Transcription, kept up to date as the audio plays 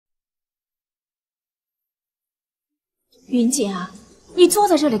云姐啊，你坐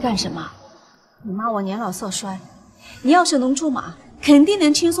在这里干什么？你妈我年老色衰，你要是能出马，肯定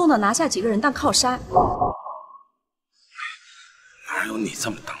能轻松的拿下几个人当靠山。哪有你这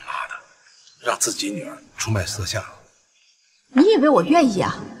么当妈的，让自己女儿出卖色相？你以为我愿意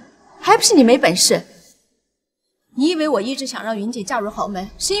啊？还不是你没本事！你以为我一直想让云姐嫁入豪门，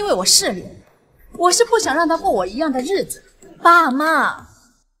是因为我势利？我是不想让她过我一样的日子。爸妈，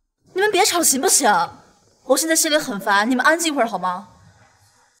你们别吵了行不行？我现在心里很烦，你们安静会儿好吗？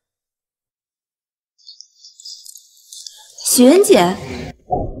许愿姐，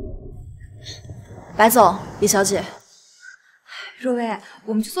白总，李小姐，若薇，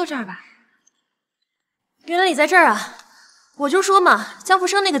我们就坐这儿吧。原来你在这儿啊！我就说嘛，江福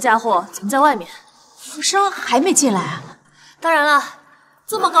生那个家伙怎么在外面？福生还没进来啊？当然了，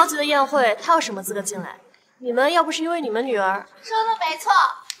这么高级的宴会，他有什么资格进来？你们要不是因为你们女儿，说的没错，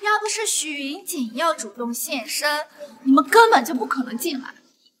要不是许云锦要主动现身，你们根本就不可能进来。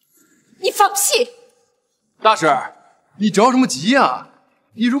你放屁！大婶，你着什么急呀？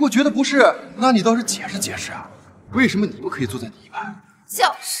你如果觉得不是，那你倒是解释解释啊，为什么你不可以坐在第一排？就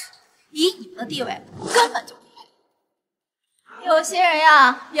是，以你们的地位，根本就不配。有些人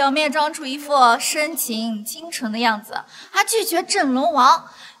呀，表面装出一副深情清纯的样子，还拒绝镇龙王，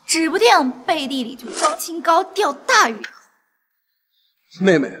指不定背地里就装清高钓大鱼。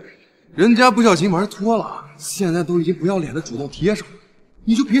妹妹，人家不小心玩脱了，现在都已经不要脸的主动贴上了，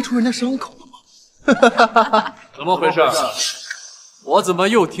你就别戳人家伤口了嘛。怎么回事？我怎么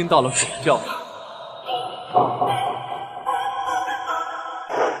又听到了狗叫？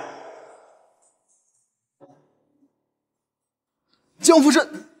江福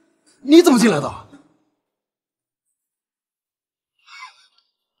生，你怎么进来的？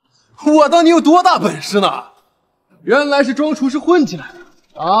我当你有多大本事呢？原来是装厨师混进来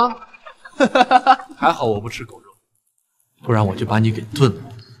的啊！还好我不吃狗肉，不然我就把你给炖了。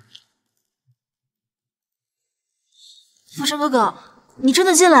福生哥哥，你真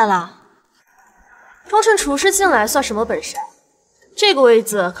的进来了？装成厨师进来算什么本事？这个位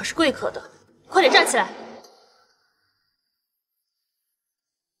子可是贵客的，快点站起来！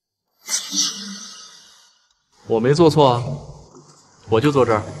我没做错啊，我就坐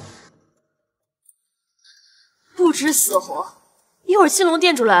这儿。不知死活！一会儿青龙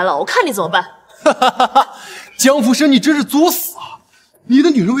店主来了，我看你怎么办！江福生，你真是作死啊！你的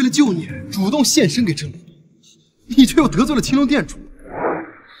女人为了救你，主动献身给镇龙，你却又得罪了青龙店主。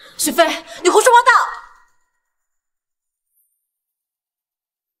许飞，你胡说八道！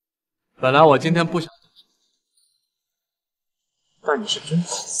本来我今天不想，但你是真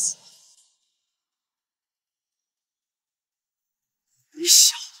好死。你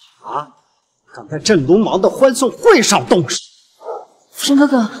小子啊，敢在镇龙王的欢送会上动手！福生哥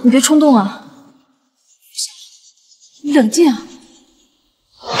哥，你别冲动啊！你冷静啊！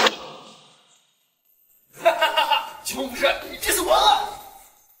江福生，你这是完了！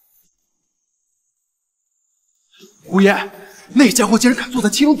胡言，那家伙竟然敢坐在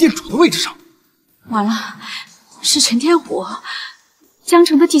青龙店主的位置上！完了，是陈天虎，江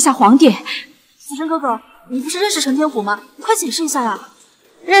城的地下皇帝。福生哥哥，你不是认识陈天虎吗？你快解释一下呀！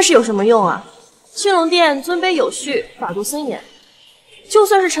认识有什么用啊？青龙殿尊卑有序，法度森严，就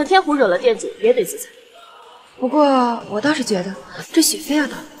算是陈天虎惹了店主，也得自裁。不过我倒是觉得这许飞要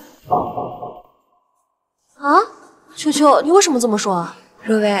倒霉。啊，秋秋，你为什么这么说啊？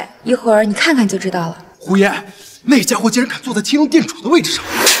若薇，一会儿你看看就知道了。胡言，那家伙竟然敢坐在青龙店主的位置上！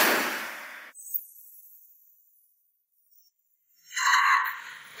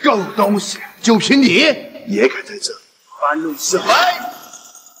狗东西，就凭你也敢在这搬弄是非？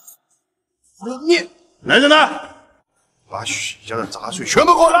你来人呐，把许家的杂碎全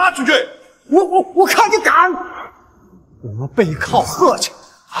部给我拉出去！我看你敢！我们背靠贺家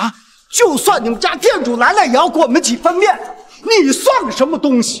啊，就算你们家店主来了，也要给我们几分面子。你算个什么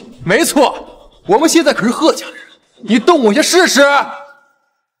东西？没错，我们现在可是贺家的人，你动我一下试试！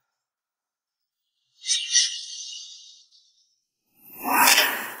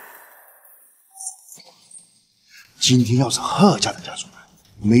今天要是贺家的家属来，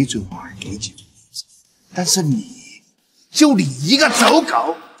没准我还给你几分面子。但是就你一个走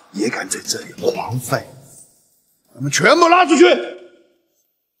狗，也敢在这里荒废？把他们全部拉出去，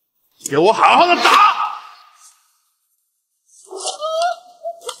给我好好的打！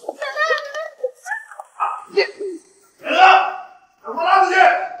你，人呢？给我拉出去！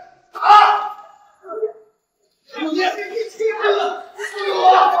打！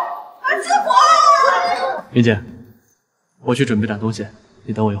云姐，我去准备点东西，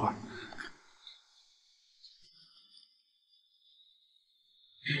你等我一会儿。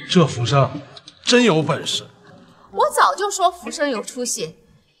这福生真有本事，我早就说福生有出息，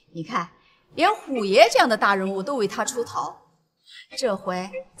你看，连虎爷这样的大人物都为他出头，这回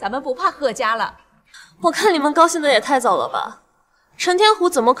咱们不怕贺家了。我看你们高兴的也太早了吧？陈天虎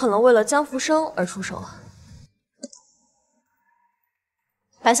怎么可能为了江福生而出手啊？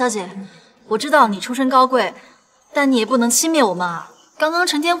白小姐，我知道你出身高贵，但你也不能轻蔑我们啊！刚刚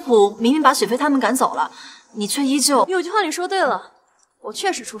陈天虎明明把雪飞他们赶走了，你却依旧……有句话你说对了，我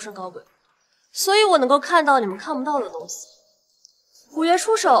确实出身高贵，所以我能够看到你们看不到的东西。虎爷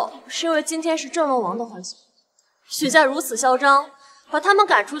出手是因为今天是镇龙王的欢送，许家如此嚣张，把他们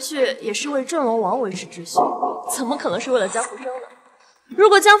赶出去也是为镇龙王维持秩序，怎么可能是为了江福生呢？如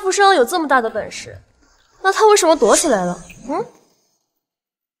果江福生有这么大的本事，那他为什么躲起来了？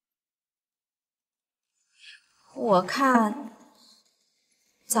我看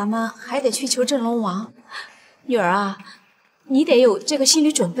咱们还得去求镇龙王。女儿啊，你得有这个心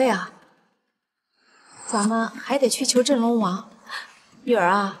理准备啊。咱们还得去求镇龙王。女儿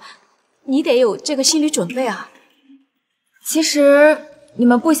啊，你得有这个心理准备啊。其实你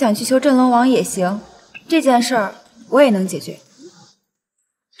们不想去求镇龙王也行，这件事儿我也能解决。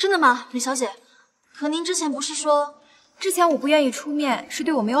真的吗，李小姐？可您之前不是说……之前我不愿意出面是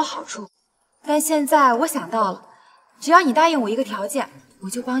对我没有好处，但现在我想到了，只要你答应我一个条件，我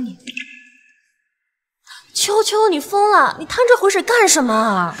就帮你。秋秋，你疯了？你趟这浑水干什么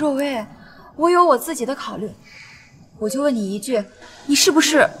啊？若薇，我有我自己的考虑，我就问你一句，你是不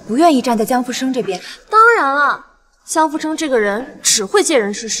是不愿意站在江福生这边？当然了，江福生这个人只会借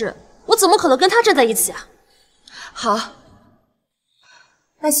人生事，我怎么可能跟他站在一起啊？好，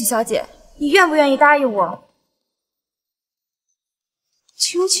那许小姐，你愿不愿意答应我？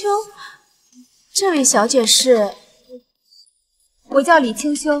秋秋，这位小姐是？我叫李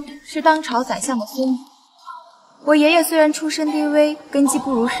清修，是当朝宰相的孙女。我爷爷虽然出身低微，根基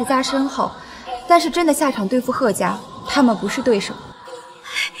不如石家深厚，但是真的下场对付贺家，他们不是对手。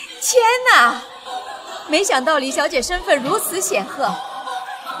天哪！没想到李小姐身份如此显赫。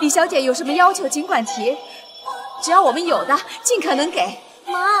李小姐有什么要求尽管提，只要我们有的尽可能给。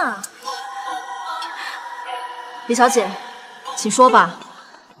妈，李小姐，请说吧。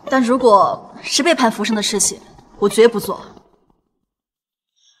但如果是背叛福生的事情，我绝不做。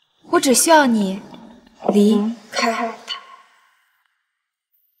我只需要你离开他。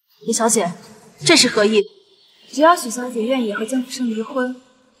李小姐，这是何意？只要许小姐愿意和江福生离婚，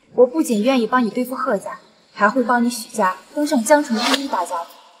我不仅愿意帮你对付贺家，还会帮你许家登上江城第一大家族。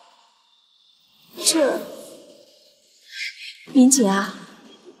这，云锦啊，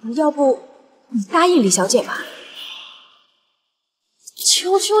要不你答应李小姐吧？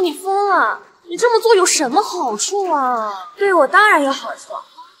秋秋，你疯了！你这么做有什么好处啊？对我当然有好处，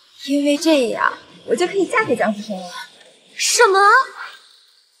因为这样我就可以嫁给江福生了。什么？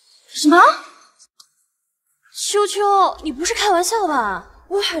什么？秋秋，你不是开玩笑吧？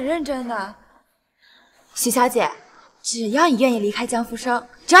我很认真的。许小姐，只要你愿意离开江福生，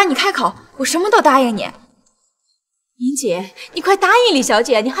只要你开口，我什么都答应你。云姐，你快答应李小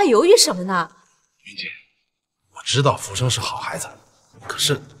姐，你还犹豫什么呢？云姐，我知道福生是好孩子，可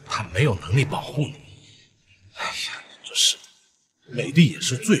是他没有能力保护你。哎呀，这是美丽也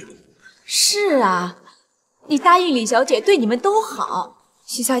是罪过。是啊，你答应李小姐，对你们都好。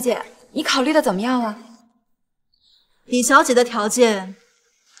许小姐，你考虑的怎么样了？李小姐的条件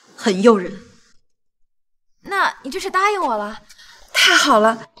很诱人。那你这是答应我了？太好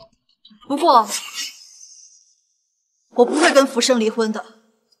了。不过，我不会跟福生离婚的。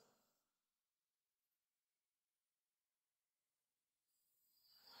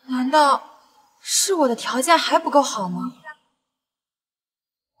难道是我的条件还不够好吗？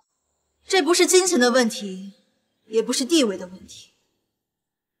这不是金钱的问题，也不是地位的问题，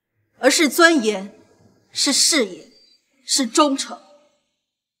而是尊严，是事业，是忠诚。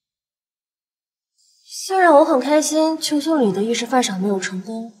虽然我很开心秋秋你的一时犯傻没有成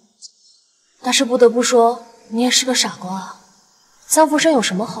功，但是不得不说，你也是个傻瓜啊。江福生有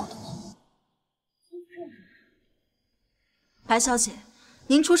什么好的呢？白小姐，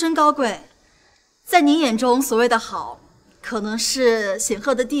您出身高贵，在您眼中所谓的好，可能是显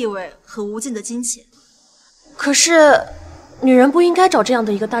赫的地位和无尽的金钱。可是，女人不应该找这样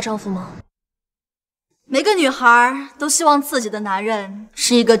的一个大丈夫吗？每个女孩都希望自己的男人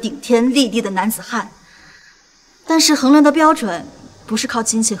是一个顶天立地的男子汉，但是衡量的标准不是靠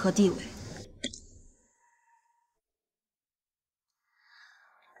金钱和地位。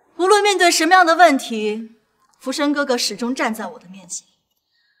无论面对什么样的问题，福生哥哥始终站在我的面前。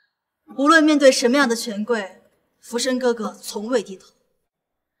无论面对什么样的权贵，福生哥哥从未低头。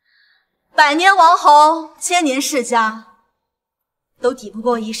百年王侯，千年世家，都抵不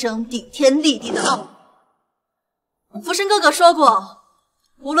过一声顶天立地的傲骨。福生哥哥说过，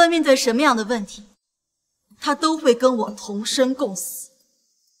无论面对什么样的问题，他都会跟我同生共死。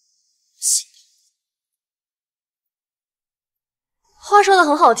话说的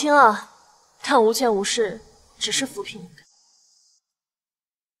很好听啊，但无钱无势只是浮萍。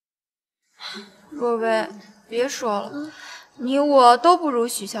若薇，别说了，你我都不如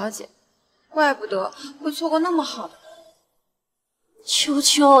许小姐，怪不得会错过那么好的人。秋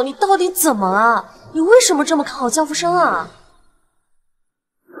秋，你到底怎么了？你为什么这么看好江福生啊？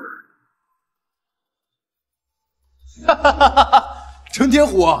哈哈哈哈！陈天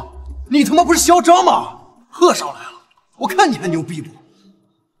虎，你他妈不是嚣张吗？贺少来了，我看你还牛逼不？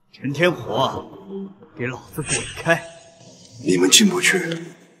陈天虎，给老子滚开！你们进不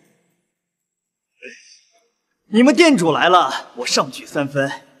去。你们店主来了，我上举3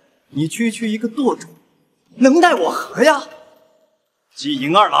分。你区一个舵主，能奈我何呀？金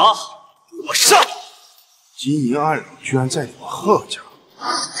银二老，我上！金银二老居然在你们贺家！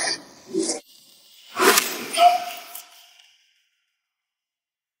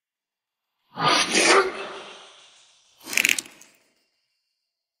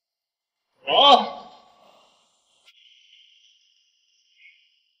好。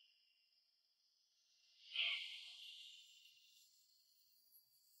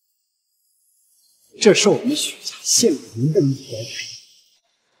这是我们许家献给您的礼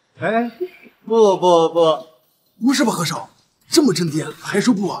物。哎，不是吧，贺少，这么镇店还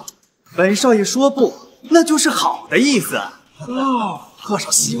说不啊？本少爷说不，那就是好的意思。哦，贺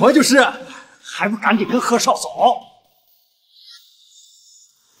少喜欢就是，还不赶紧跟贺少走！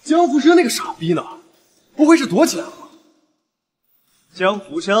江福生那个傻逼呢？不会是躲起来了吧？江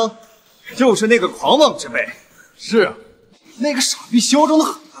福生就是那个狂妄之辈。是，那个傻逼嚣张的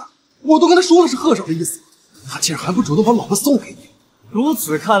很。我都跟他说了是贺少的意思，他竟然还不主动把老婆送给你。如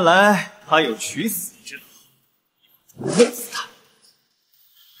此看来，他有取死之道。弄死他，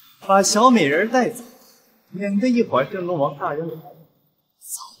把小美人带走，免得一会儿镇龙王大人来，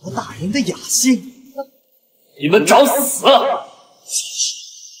扫了大人的雅兴。你们找死！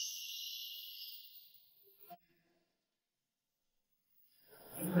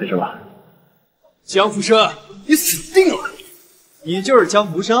没事吧？江福生，你死定了！你就是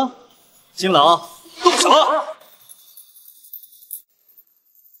江福生？金老，动手！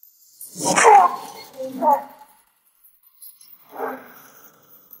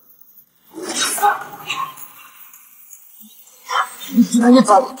你居然一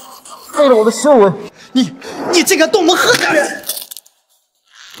掌废了我的声纹！你竟敢动我们贺家人！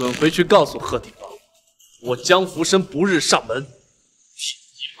滚回去告诉贺鼎王，我江福生不日上门，替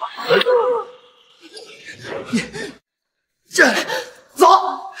你满门。走！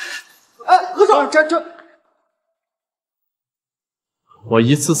哎，贺少，这，我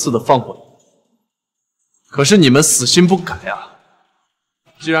一次次的放过你们，可是你们死心不改啊！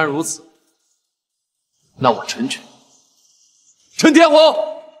既然如此，那我成全。陈天虎，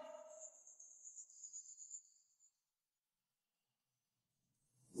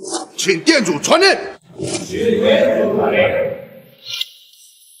请店主传令。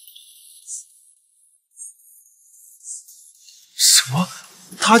什么？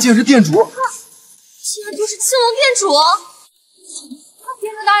他竟然是店主！竟然就是青龙店主！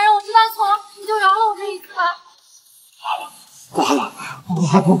店主大人，我知道错了，你就饶了我这一次吧。挂了！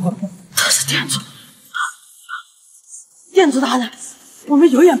他是店主。店主大人，我们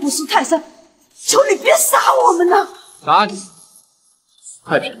有眼不识泰山，求你别杀我们呐！打你！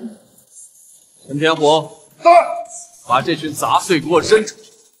太平！陈天虎，把这群杂碎给我扔出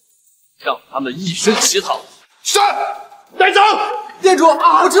去，让他们一身乞讨。是，带走。店主，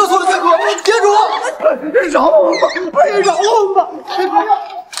我知道错了，店主，店主，饶我吧，饶我吧！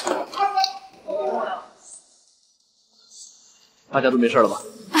大家都没事了吧？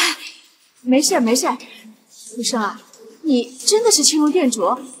哎，没事没事。福生啊，你真的是青龙店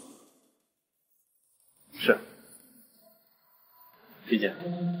主？是。李姐，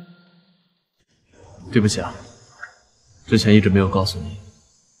对不起啊，之前一直没有告诉你，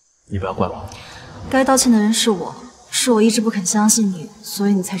你不要怪我。该道歉的人是我。是我一直不肯相信你，所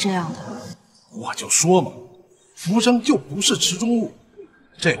以你才这样的。我就说嘛，福生就不是池中物。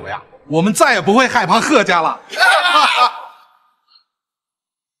这回啊，我们再也不会害怕贺家了。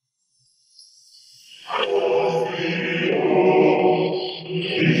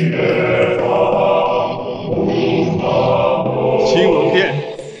青龙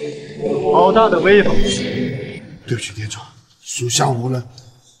殿，好大的威风！对不起，店主，属下无能。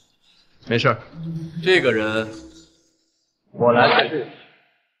没事，这个人我来代替。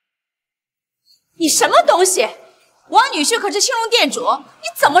你什么东西？王女婿可是青龙店主，你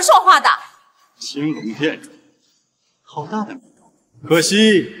怎么说话的？青龙店主，好大的名头。可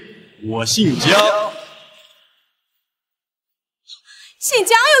惜我姓江。姓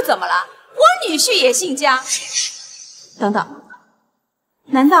江又怎么了？我女婿也姓江。等等，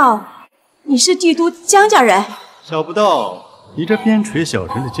难道你是帝都江家人？想不到你这边陲小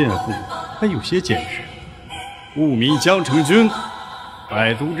城的贱妇还有些见识。物名江成君，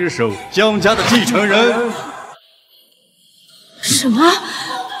百毒之首，江家的继承人。什么？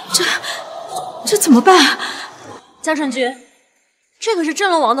这怎么办？江成君，这可是镇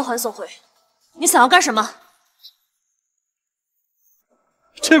龙王的欢送会，你想要干什么？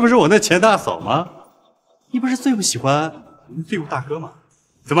这不是我那钱大嫂吗？你不是最不喜欢废物大哥吗？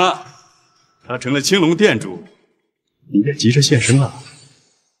怎么，他成了青龙店主，你也急着现身了？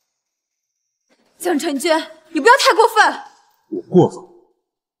江成君，你不要太过分！我过分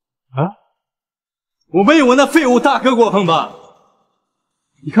啊？我没有我那废物大哥过分吧？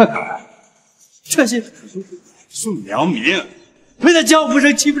你看看这些宋良民，被那江夫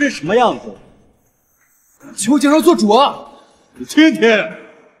人欺负成什么样子？求江上做主啊！你听听，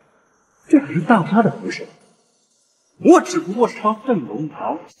这可是大家的服饰，我只不过是帮镇龙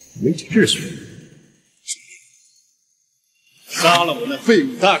王维持秩序。杀了我那废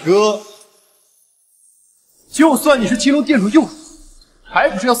物大哥！就算你是青龙店主幼主，还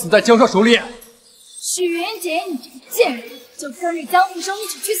不是要死在江少手里？许云锦，你这个贱人，就跟着江无生一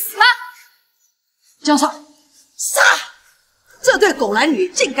起去死吧！江少，杀！这对狗男女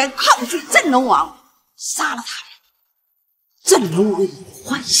竟敢抗拒镇龙王，杀了他们，镇龙王也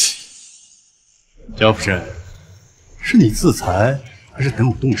欢喜。江夫人，是你自裁，还是等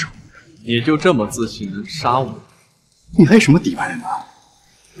我动手？你就这么自信能杀我？你还有什么底牌呢？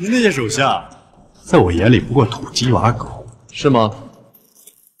你那些手下，在我眼里不过土鸡瓦狗，是吗？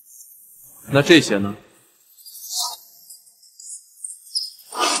那这些呢？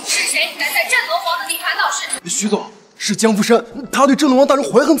是谁敢在镇龙王的地盘闹事？徐总，是江福生，他对镇龙王大人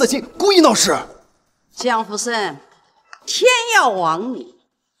怀恨在心，故意闹事。江福生，天要亡你！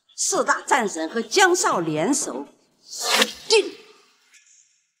四大战神和江少联手，死定！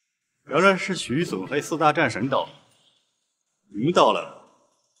原来是徐总和四大战神到了，你们到了，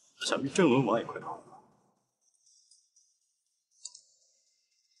想必镇龙王也快到了。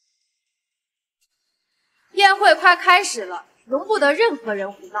宴会快开始了，容不得任何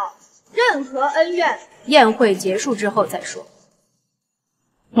人胡闹，任何恩怨，宴会结束之后再说。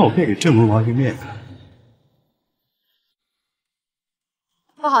那我可以给镇龙王一个面子。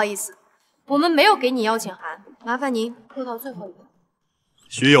不好意思，我们没有给你邀请函，麻烦您拖到最后一刻。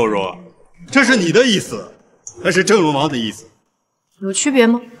徐有若，这是你的意思，还是镇龙王的意思？有区别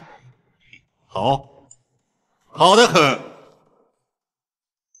吗？好，好得很。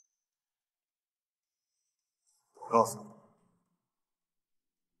我告诉你，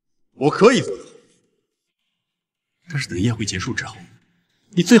我可以做到，但是等宴会结束之后，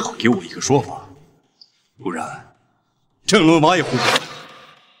你最好给我一个说法，不然镇龙王也护不了。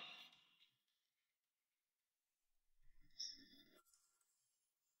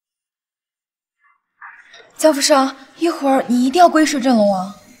江福生，一会儿你一定要归顺镇龙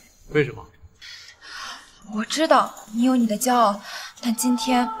王。为什么？我知道你有你的骄傲，但今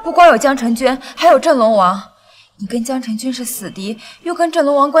天不光有江成君，还有镇龙王。你跟江成君是死敌，又跟镇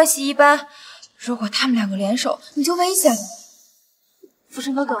龙王关系一般，如果他们两个联手，你就危险了。福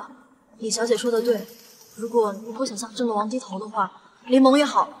生哥哥，李小姐说的对，如果你不想向镇龙王低头的话，联盟也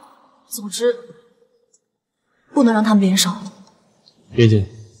好，总之不能让他们联手。云锦，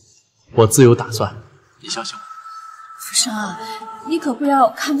我自有打算，你相信我。福生啊，你可不要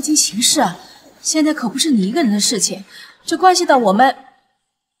看不清形势啊！现在可不是你一个人的事情，这关系到我们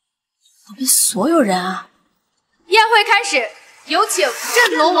所有人啊！宴会开始，有请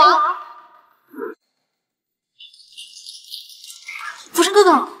镇龙王。福生哥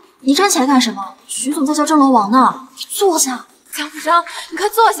哥，你站起来干什么？徐总在叫镇龙王呢，坐下。江福生，你快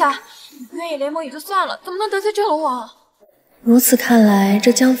坐下。你不愿意联盟也就算了，怎么能得罪镇龙王？如此看来，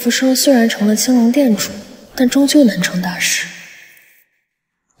这江福生虽然成了青龙店主，但终究难成大事。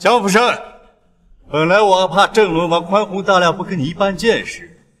江福生，本来我怕镇龙王宽宏大量，不跟你一般见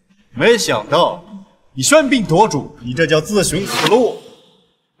识，没想到你喧宾夺主，你这叫自寻死路。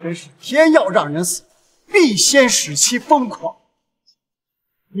真是天要让人死，必先使其疯狂。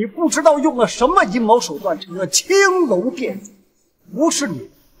你不知道用了什么阴谋手段成了青龙店主，不是你，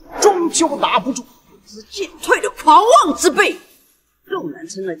终究拿不住。是进退的狂妄之辈，纵然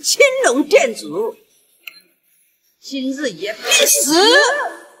成了青龙店主，今日也必死。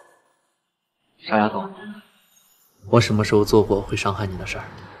傻丫头，我什么时候做过会伤害你的事儿？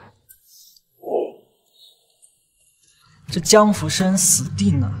这江福生死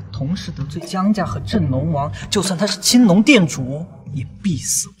定了，同时得罪江家和镇龙王，就算他是青龙店主，也必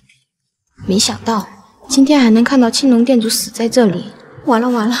死无疑。没想到今天还能看到青龙店主死在这里，完了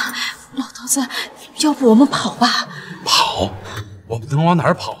完了，老头子，要不我们跑吧？跑？我们能往哪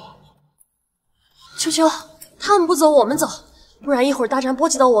儿跑啊？秋秋，他们不走，我们走，不然一会儿大战波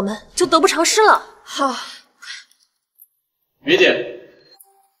及到我们，就得不偿失了。好，于姐，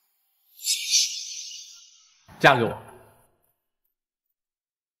嫁给我。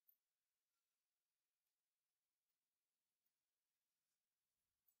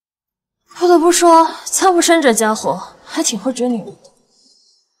不得不说，江福生这家伙还挺会追女人的。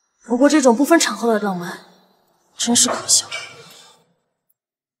不过这种不分场合的浪漫，真是可笑。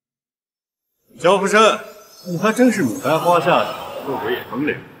江福生，你还真是牡丹花下的恶鬼也风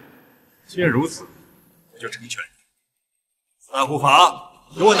凉。既然如此，我就成全你。四大护法，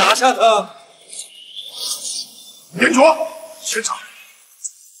给我拿下他！店主，现场！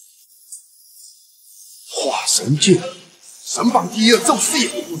化神剑，神榜第一，宙斯也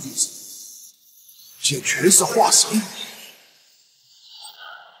不过如此。这全是化神，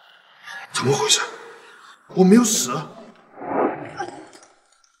怎么回事？我没有死。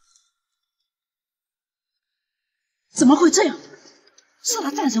怎么会这样？四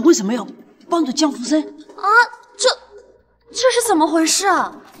大战神为什么要帮助江福生？啊，这是怎么回事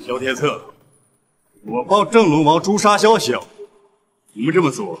啊？萧天策，我帮镇龙王诛杀萧晓，你们这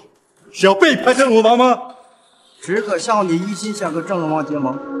么做是要背叛镇龙王吗？只可笑你一心想和镇龙王结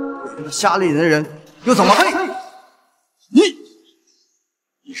盟，这个瞎脸的人又怎么会？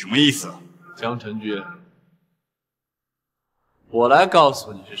你什么意思？江晨君，我来告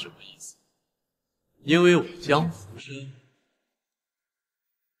诉你是什么意思。因为我江福生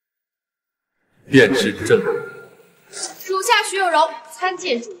便是镇龙。属下徐有容参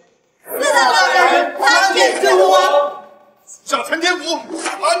见主人。四大大人参见镇龙王。小陈天府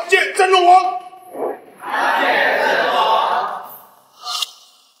参见镇龙王。参见镇龙王。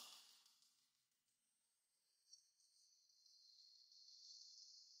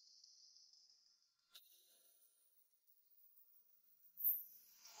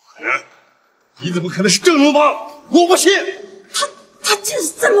你怎么可能是镇龙王？我不信！他竟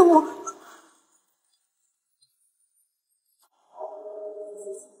是镇龙王！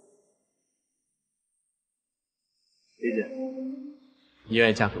李姐，你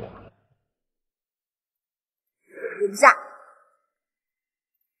愿意嫁给我吗？不嫁。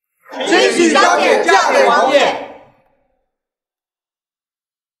允许小姐嫁给王爷。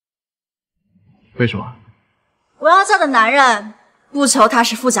为什么？我要嫁的男人，不求他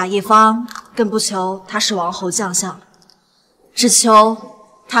是富甲一方，更不求他是王侯将相，只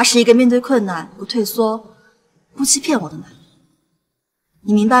求他是一个面对困难不退缩、不欺骗我的男人。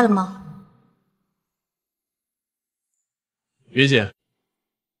你明白了吗？云姐，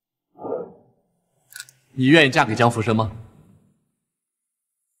你愿意嫁给江福生吗？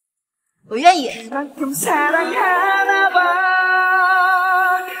我愿意。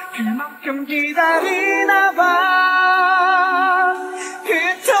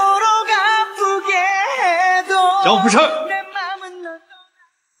江福生，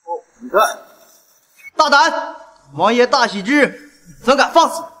你看，大胆！王爷大喜之日，怎敢放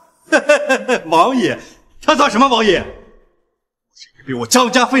肆？王爷，他算什么王爷？是一个被我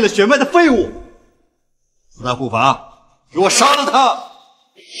江家废了血脉的废物！四大护法，给我杀了他！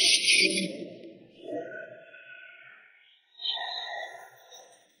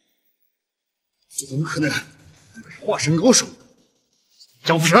这怎么可能？那是化神高手！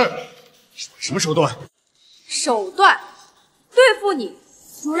江福生，耍什么手段？手段对付你，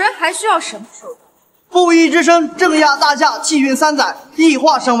主人还需要什么手段？布衣之声镇压大夏气运3载，异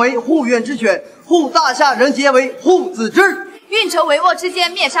化身为护院之犬，护大夏人皆为护子之。运筹帷幄之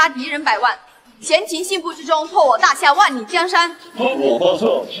间，灭杀敌人100万；前庭信步之中，破我大夏万里江山。中我大夏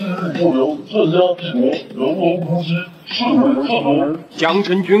今日不留，镇家启蒙，人亡空之，是为上人。江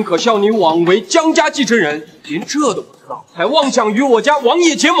晨君可笑你枉为江家继承人，连这都不知道，还妄想与我家王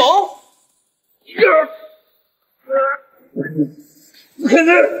爷结盟？不可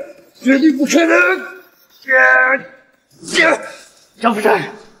能，绝对不可能！江福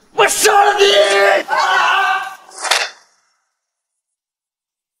生，我杀了你！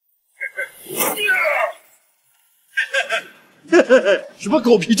什么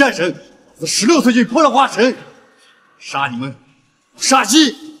狗屁战神！我16岁就破了化神，杀你们，杀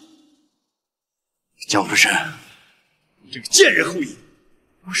鸡！江福生，你这个贱人后裔，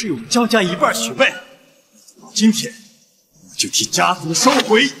不是有江家一半血脉？今天我就替家族收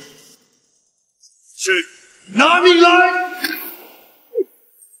回。是，拿命来！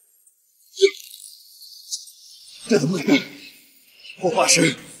得罪我发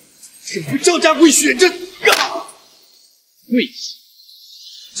誓，是为赵家贵血朕！跪下！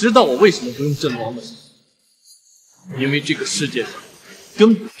知道我为什么不用阵亡的？因为这个世界上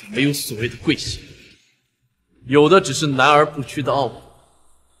根本就没有所谓的跪下，有的只是南而不屈的傲骨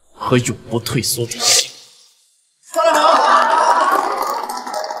和永不退缩的心。杀了他！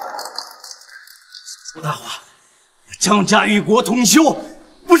吴大华，张家与国同修，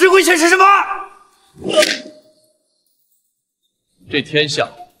不是跪下是什么？这天下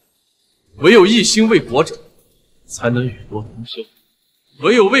唯有一心为国者，才能与国同修；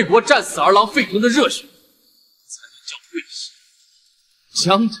唯有为国战死而狼沸腾的热血，才能叫跪下。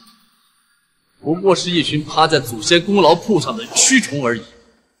江家不过是一群趴在祖先功劳簿上的蛆虫而已，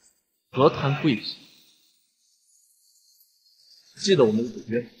何谈跪下？记得我们的赌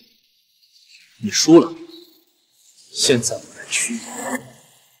约，你输了，现在我来取你。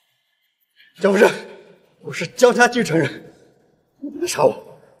江福生，我是江家继承人，你别杀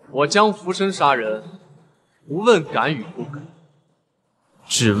我！我江福生杀人，不问敢与不敢，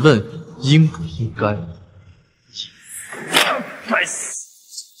只问应不应该。该死！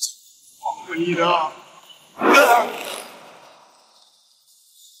放过你的！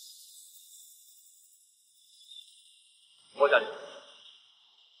我下去。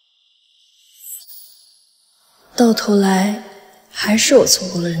到头来，还是我错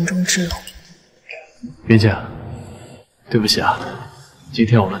过了人中之龙。云姐，对不起啊，今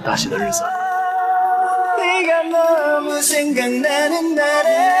天我们大喜的日子。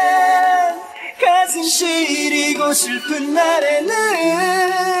 가슴 시리고 슬픈 날에는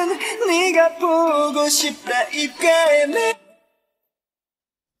네가 보고 싶다 입가에 내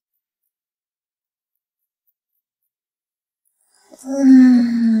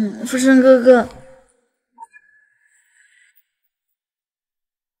福生哥哥，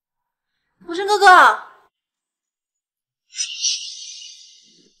福生哥哥，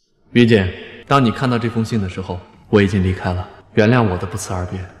云姐，当你看到这封信的时候，我已经离开了，原谅我的不辞而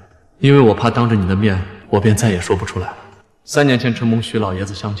别。 因为我怕当着你的面，我便再也说不出来了。3年前承蒙徐老爷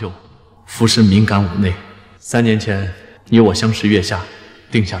子相救，福生敏感妩内。3年前你我相识月下，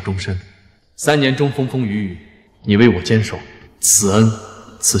定下终身。3年中风风雨雨，你为我坚守，此恩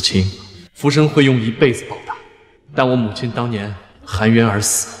此情，福生会用一辈子报答。但我母亲当年含冤而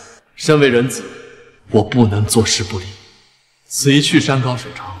死，身为人子，我不能坐视不理。此一去山高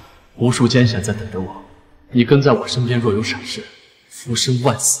水长，无数艰险在等着我。你跟在我身边，若有闪失。 福生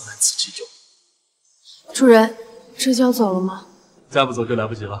万死难辞其咎。主人，这就要走了吗？再不走就来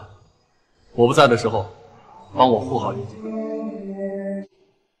不及了。我不在的时候，帮我护好云姐。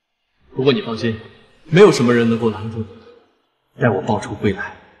不过你放心，没有什么人能够拦住你。待我报仇归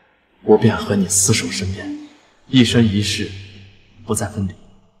来，我便和你厮守身边，一生一世，不再分离。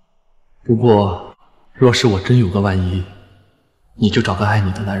不过，若是我真有个万一，你就找个爱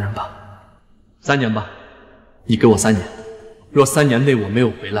你的男人吧。3年吧，你给我3年。 若3年内我没有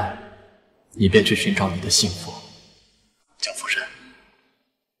回来，你便去寻找你的幸福。